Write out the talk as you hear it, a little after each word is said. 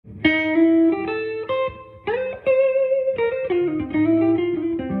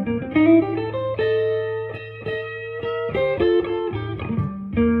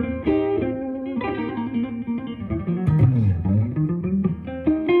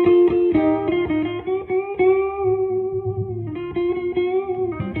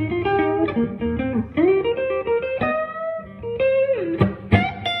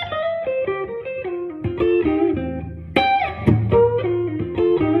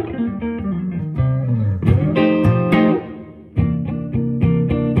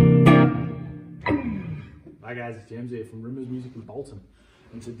James here from Rimmers Music in Bolton,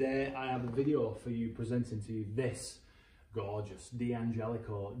 and today I have a video for you presenting to you this gorgeous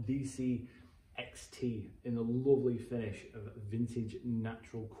D'Angelico DC XT in the lovely finish of vintage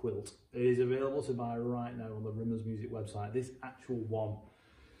natural quilt. It is available to buy right now on the Rimmers Music website, this actual one.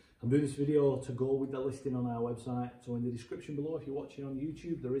 I'm doing this video to go with the listing on our website, so in the description below, if you're watching on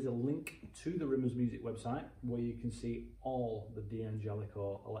YouTube, there is a link to the Rimmers Music website where you can see all the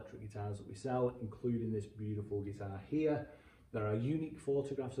D'Angelico electric guitars that we sell, including this beautiful guitar here. There are unique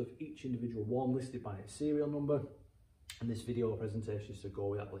photographs of each individual one listed by its serial number, and this video presentation is to go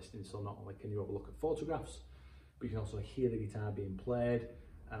with that listing, so not only can you have a look at photographs, but you can also hear the guitar being played,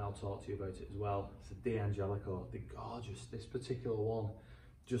 and I'll talk to you about it as well. It's a D'Angelico, they're gorgeous. This particular one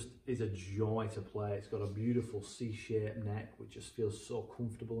just is a joy to play. It's got a beautiful C-shaped neck which just feels so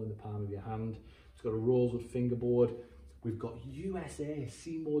comfortable in the palm of your hand. It's got a rosewood fingerboard. We've got USA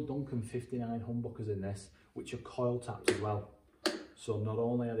Seymour Duncan 59 humbuckers in this, which are coil tapped as well. So not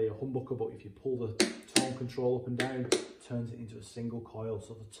only are they a humbucker, but if you pull the tone control up and down, it turns it into a single coil.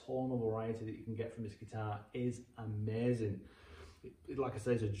 So the tonal variety that you can get from this guitar is amazing. Like I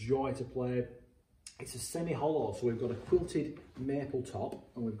say, it's a joy to play. It's a semi-hollow, so we've got a quilted maple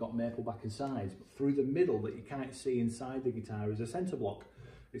top and we've got maple back and sides, but through the middle that you can't see inside the guitar is a centre block.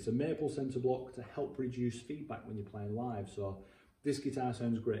 It's a maple centre block to help reduce feedback when you're playing live. So this guitar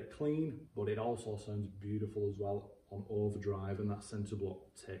sounds great clean, but it also sounds beautiful as well on overdrive, and that centre block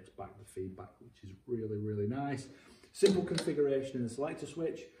takes back the feedback, which is really, really nice. Simple configuration in the selector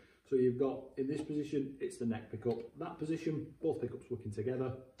switch. So you've got, in this position, it's the neck pickup. That position, both pickups working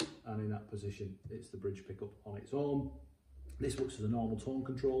together. And in that position, it's the bridge pickup on its own. This works as a normal tone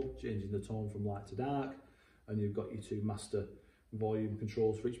control, changing the tone from light to dark. And you've got your two master volume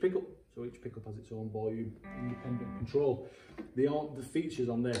controls for each pickup. So each pickup has its own volume independent control. The features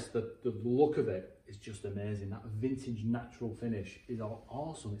on this, the look of it is just amazing. That vintage natural finish is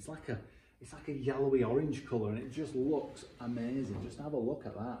awesome. It's like a yellowy orange colour, and it just looks amazing. Just have a look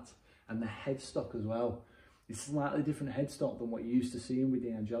at that. And the headstock as well. It's slightly different headstock than what you're used to seeing with the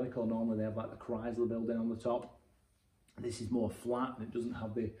D'Angelico. Normally they have like the Chrysler building on the top. This is more flat and it doesn't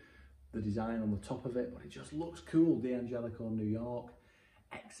have the design on the top of it, but it just looks cool. D'Angelico New York,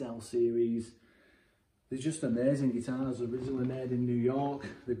 XL series. They're just amazing guitars, originally made in New York.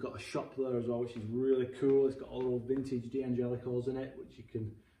 They've got a shop there as well, which is really cool. It's got all the old vintage D'Angelicos in it, which you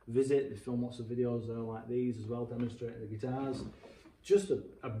can visit. They film lots of videos there like these as well, demonstrating the guitars. Just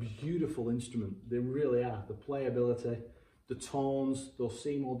a beautiful instrument. They really are. The playability, the tones, those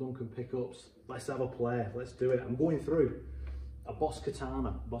Seymour Duncan pickups. Let's have a play. Let's do it. I'm going through a Boss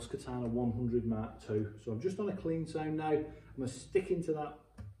Katana 100 Mark II. So I'm just on a clean sound now. I'm going to stick into that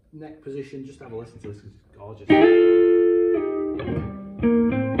neck position. Just have a listen to this because it's gorgeous.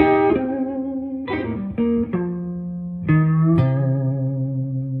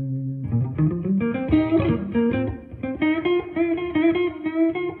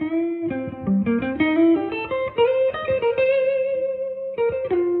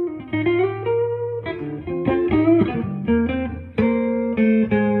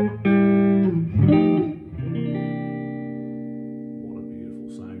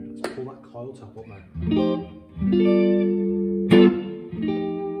 Pull that coil top up now.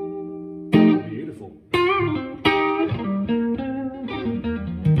 Beautiful.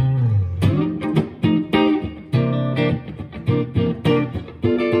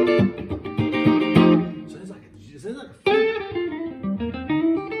 Sounds like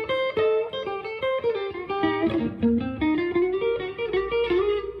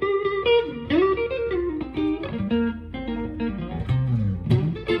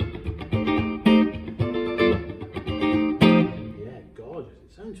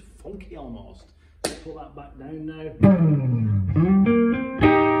a funky almost. Pull that back down now.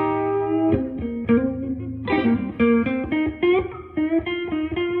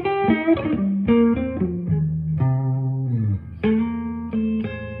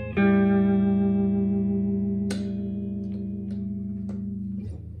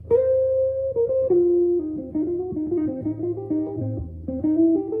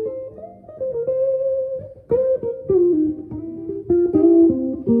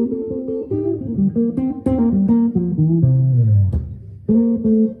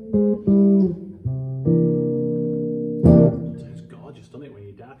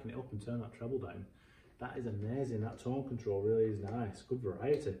 Darken it up and turn that treble down. That is amazing. That tone control really is nice. Good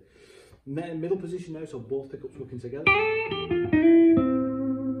variety. And then middle position now, so both pickups working together.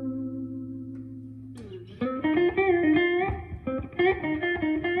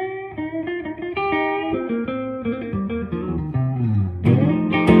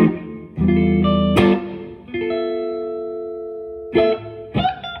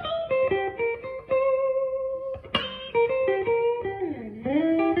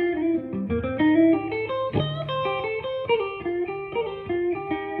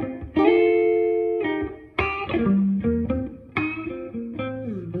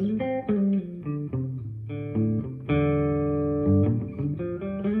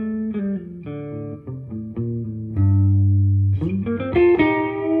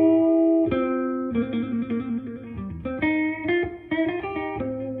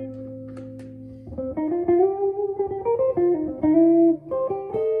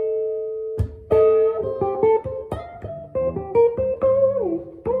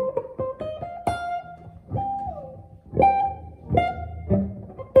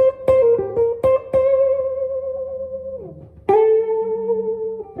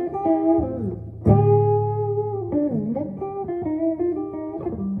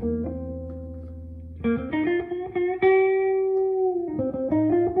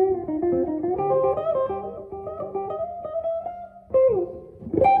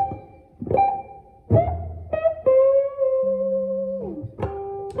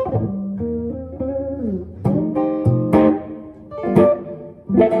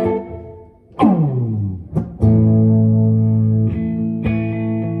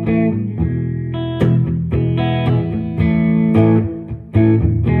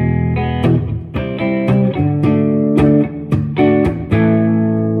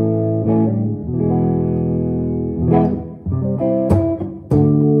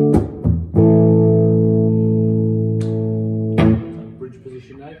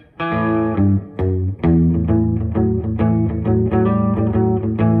 Position now.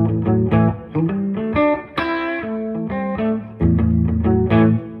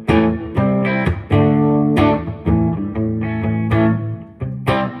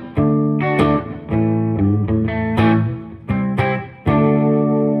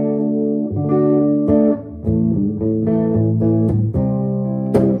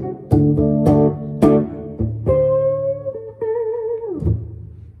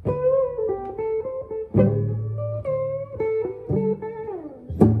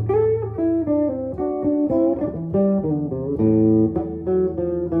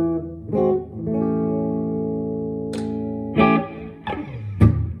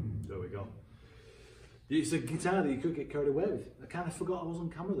 It's a guitar that you could get carried away with. I kind of forgot I was on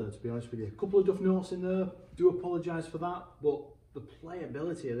camera there, to be honest with you. A couple of duff notes in there, do apologise for that, but the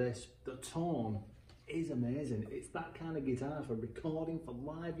playability of this, the tone, is amazing. It's that kind of guitar for recording, for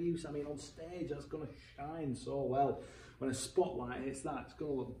live use. I mean, on stage, that's going to shine so well. When a spotlight hits that, it's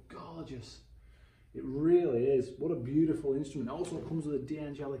going to look gorgeous. It really is. What a beautiful instrument. It also comes with a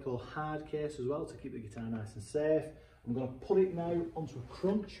D'Angelico hard case as well to keep the guitar nice and safe. I'm going to put it now onto a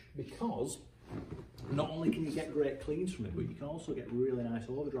crunch because not only can you get great cleans from it, but you can also get really nice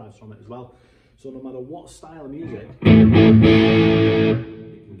overdrives from it as well. So no matter what style of music, you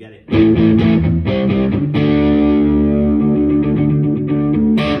can get it.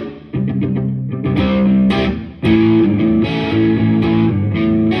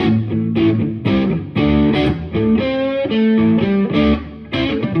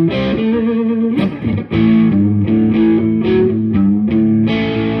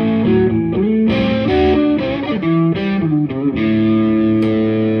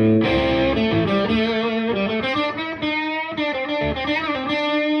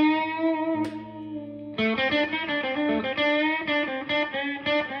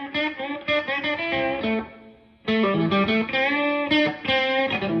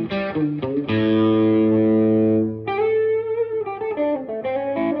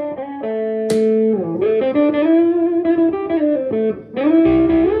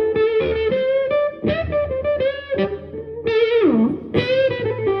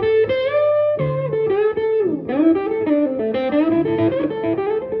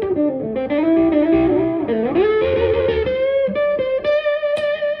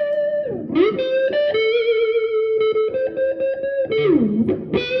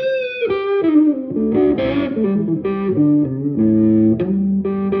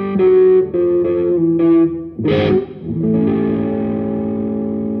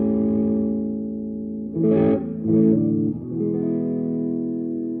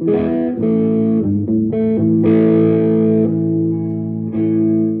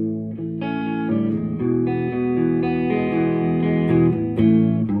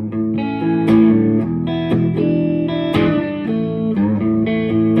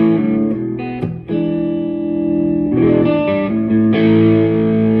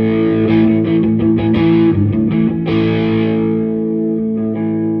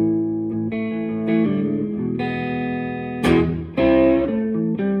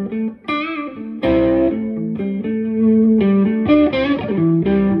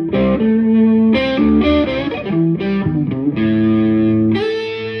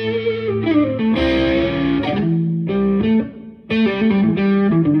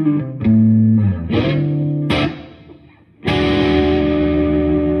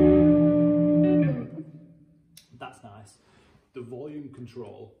 That's nice. The volume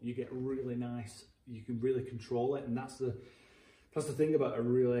control, you get really nice, you can really control it, and that's the thing about a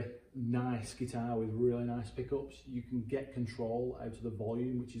really nice guitar with really nice pickups. You can get control out of the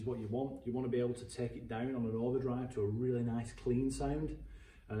volume, which is what you want. You want to be able to take it down on an overdrive to a really nice clean sound,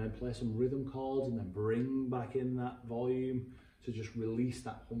 and then play some rhythm chords, and then bring back in that volume to just release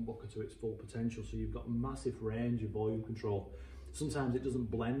that humbucker to its full potential. So you've got massive range of volume control. Sometimes it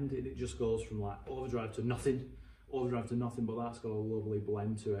doesn't blend, it just goes from like overdrive to nothing, but that's got a lovely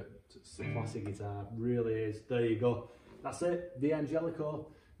blend to it. It's a classic guitar, really is. There you go. That's it. D'Angelico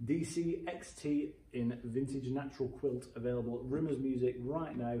DC XT in vintage natural quilt, available at Rimmers Music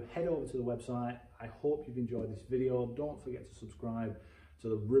right now. Head over to the website. I hope you've enjoyed this video. Don't forget to subscribe to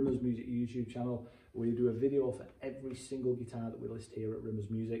the Rimmers Music YouTube channel. We do a video for every single guitar that we list here at Rimmers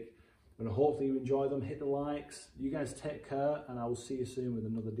Music. And hopefully you enjoy them. Hit the likes. You guys take care, and I will see you soon with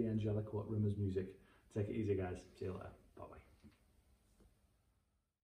another D'Angelico at Rimmer's Music. Take it easy, guys. See you later. Bye-bye.